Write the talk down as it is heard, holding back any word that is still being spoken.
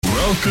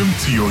Welcome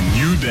to your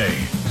new day.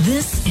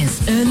 This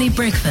is Early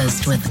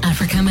Breakfast with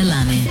Africa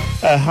Melane.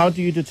 How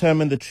do you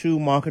determine the true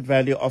market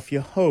value of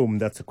your home?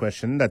 That's a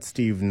question that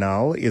Steve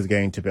Null is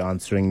going to be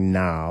answering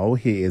now.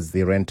 He is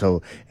the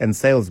rental and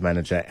sales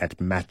manager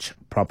at Match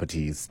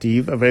Properties.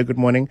 Steve, a very good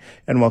morning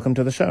and welcome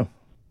to the show.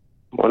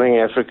 Morning,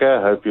 Africa.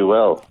 Hope you're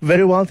well.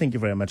 Very well, thank you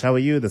very much. How are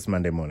you this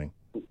Monday morning?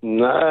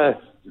 No,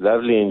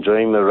 lovely.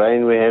 Enjoying the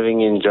rain we're having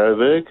in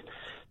Joburg.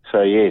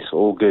 So, yes,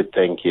 all good,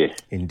 thank you.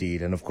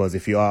 Indeed. And of course,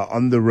 if you are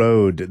on the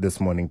road this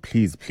morning,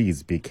 please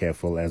be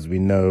careful. As we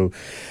know,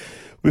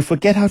 we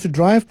forget how to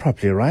drive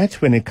properly, right,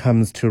 when it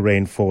comes to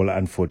rainfall,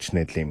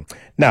 unfortunately.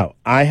 Now,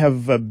 I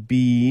have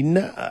been,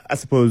 I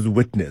suppose,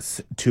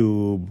 witness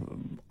to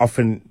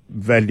often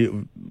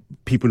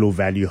people who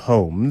value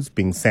homes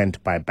being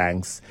sent by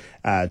banks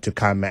to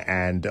come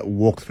and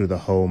walk through the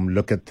home,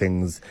 look at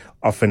things,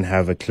 often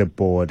have a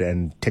clipboard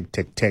and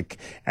tick,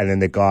 and then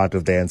they go out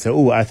of there and say,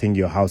 oh, I think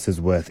your house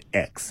is worth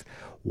X.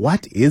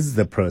 What is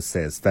the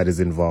process that is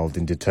involved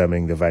in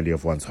determining the value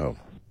of one's home?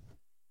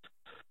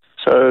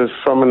 So,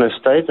 from an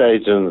estate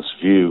agent's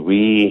view,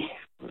 we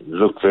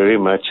look very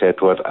much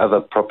at what other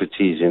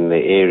properties in the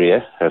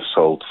area have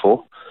sold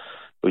for,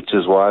 which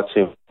is why it's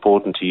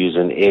important to use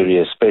an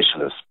area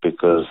specialist,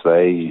 because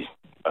they,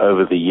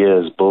 over the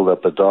years, build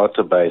up a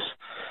database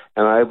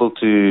and are able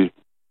to,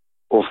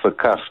 off the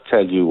cuff,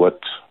 tell you what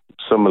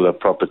similar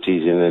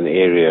properties in an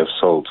area have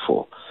sold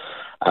for.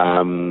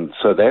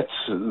 So that's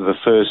the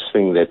first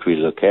thing that we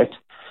look at.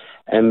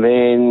 And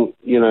then,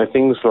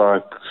 things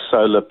like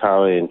solar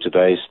power in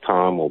today's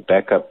time or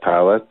backup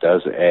power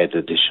does add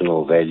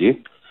additional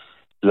value.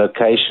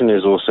 Location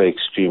is also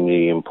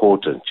extremely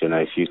important.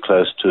 If you're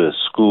close to a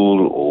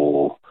school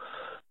or,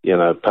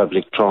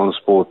 public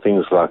transport,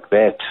 things like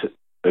that,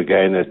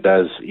 again, it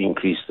does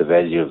increase the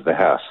value of the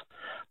house.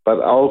 But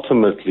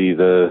ultimately,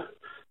 the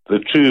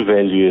true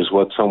value is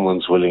what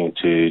someone's willing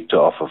to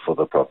offer for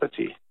the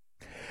property.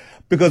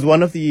 Because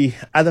one of the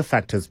other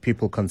factors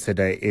people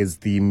consider is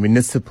the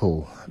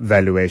municipal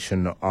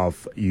valuation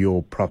of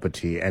your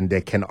property, and there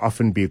can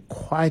often be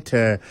quite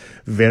a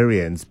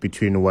variance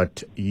between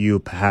what you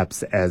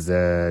perhaps as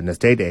an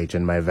estate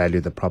agent might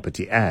value the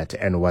property at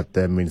and what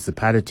the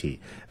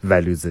municipality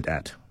values it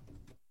at.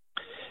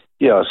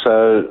 Yeah,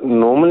 so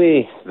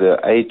normally the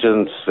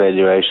agent's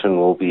valuation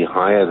will be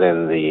higher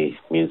than the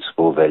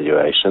municipal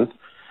valuation.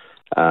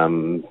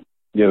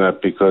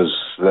 Because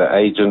the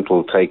agent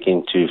will take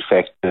into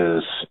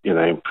factors,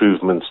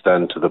 improvements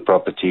done to the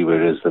property,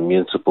 whereas the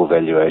municipal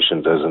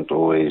valuation doesn't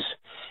always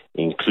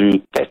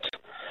include that.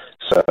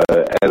 So,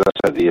 as I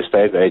said, the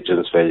estate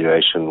agent's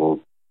valuation will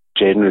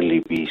generally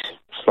be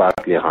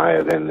slightly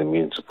higher than the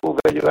municipal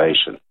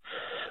valuation.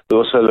 We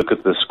also look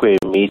at the square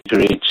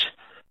meterage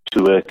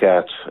to work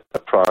out a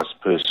price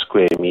per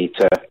square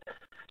meter,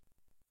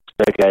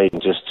 again,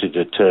 just to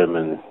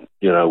determine,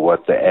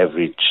 what the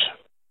average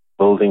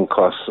building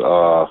costs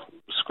are,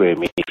 square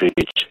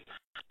meterage,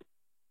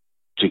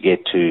 to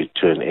get to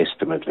an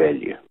estimate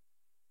value.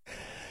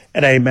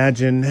 And I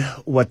imagine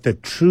what the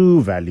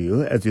true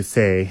value, as you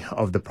say,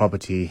 of the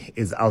property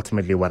is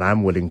ultimately what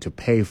I'm willing to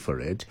pay for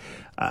it.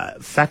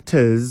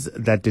 Factors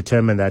that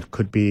determine that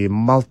could be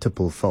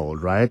multiple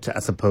fold, right? I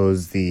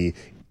suppose the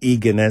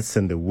eagerness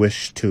and the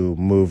wish to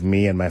move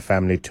me and my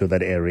family to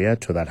that area,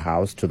 to that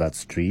house, to that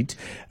street.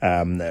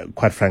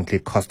 Quite frankly,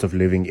 cost of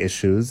living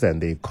issues and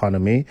the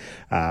economy,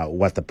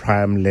 what the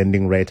prime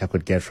lending rate I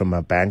could get from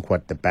a bank,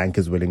 what the bank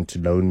is willing to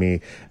loan me,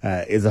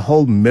 is a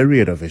whole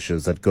myriad of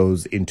issues that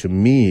goes into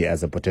me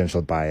as a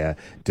potential buyer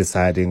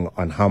deciding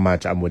on how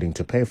much I'm willing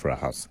to pay for a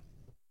house.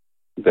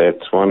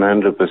 That's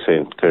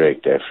 100%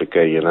 correct,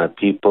 Africa.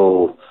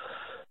 People,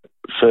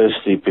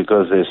 firstly,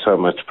 because there's so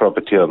much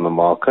property on the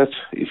market,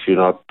 if you're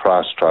not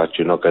priced right,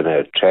 you're not going to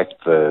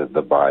attract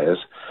the buyers.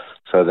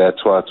 So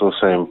that's why it's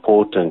also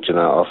important.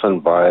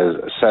 Often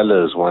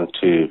sellers want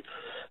to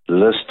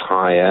list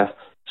higher,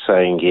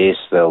 saying yes,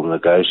 they'll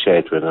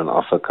negotiate when an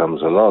offer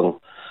comes along.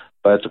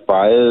 But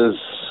buyers,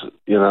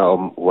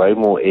 are way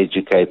more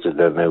educated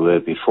than they were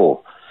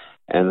before.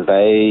 And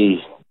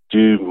they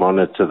do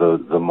monitor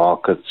the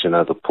markets,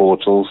 the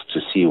portals, to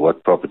see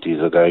what properties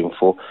are going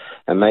for,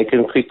 and they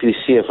can quickly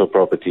see if a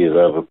property is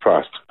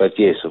overpriced. But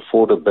yes,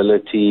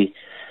 affordability,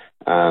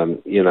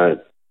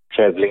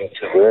 traveling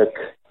to work,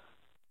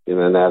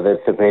 now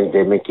that the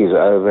pandemic is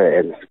over,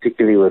 and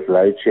particularly with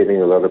load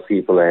shedding, a lot of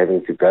people are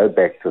having to go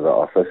back to the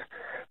office.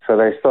 So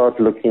they start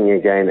looking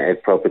again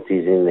at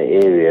properties in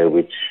the area,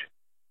 which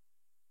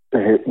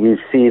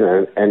we've seen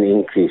an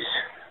increase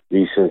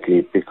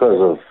recently because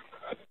of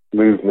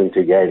movement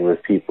again,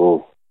 with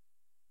people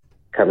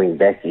coming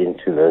back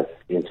into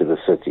the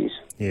cities.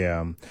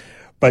 Yeah.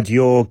 But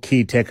your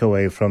key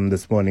takeaway from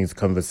this morning's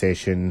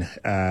conversation,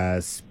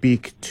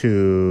 speak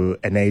to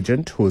an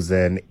agent who's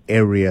an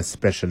area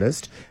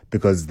specialist,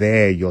 because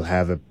there you'll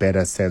have a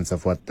better sense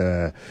of what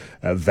the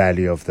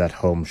value of that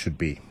home should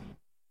be.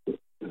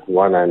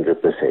 100%,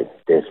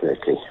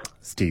 definitely.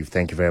 Steve,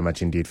 thank you very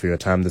much indeed for your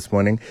time this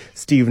morning.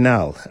 Steve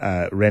Null,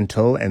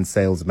 rental and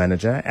sales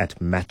manager at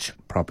Match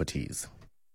Properties.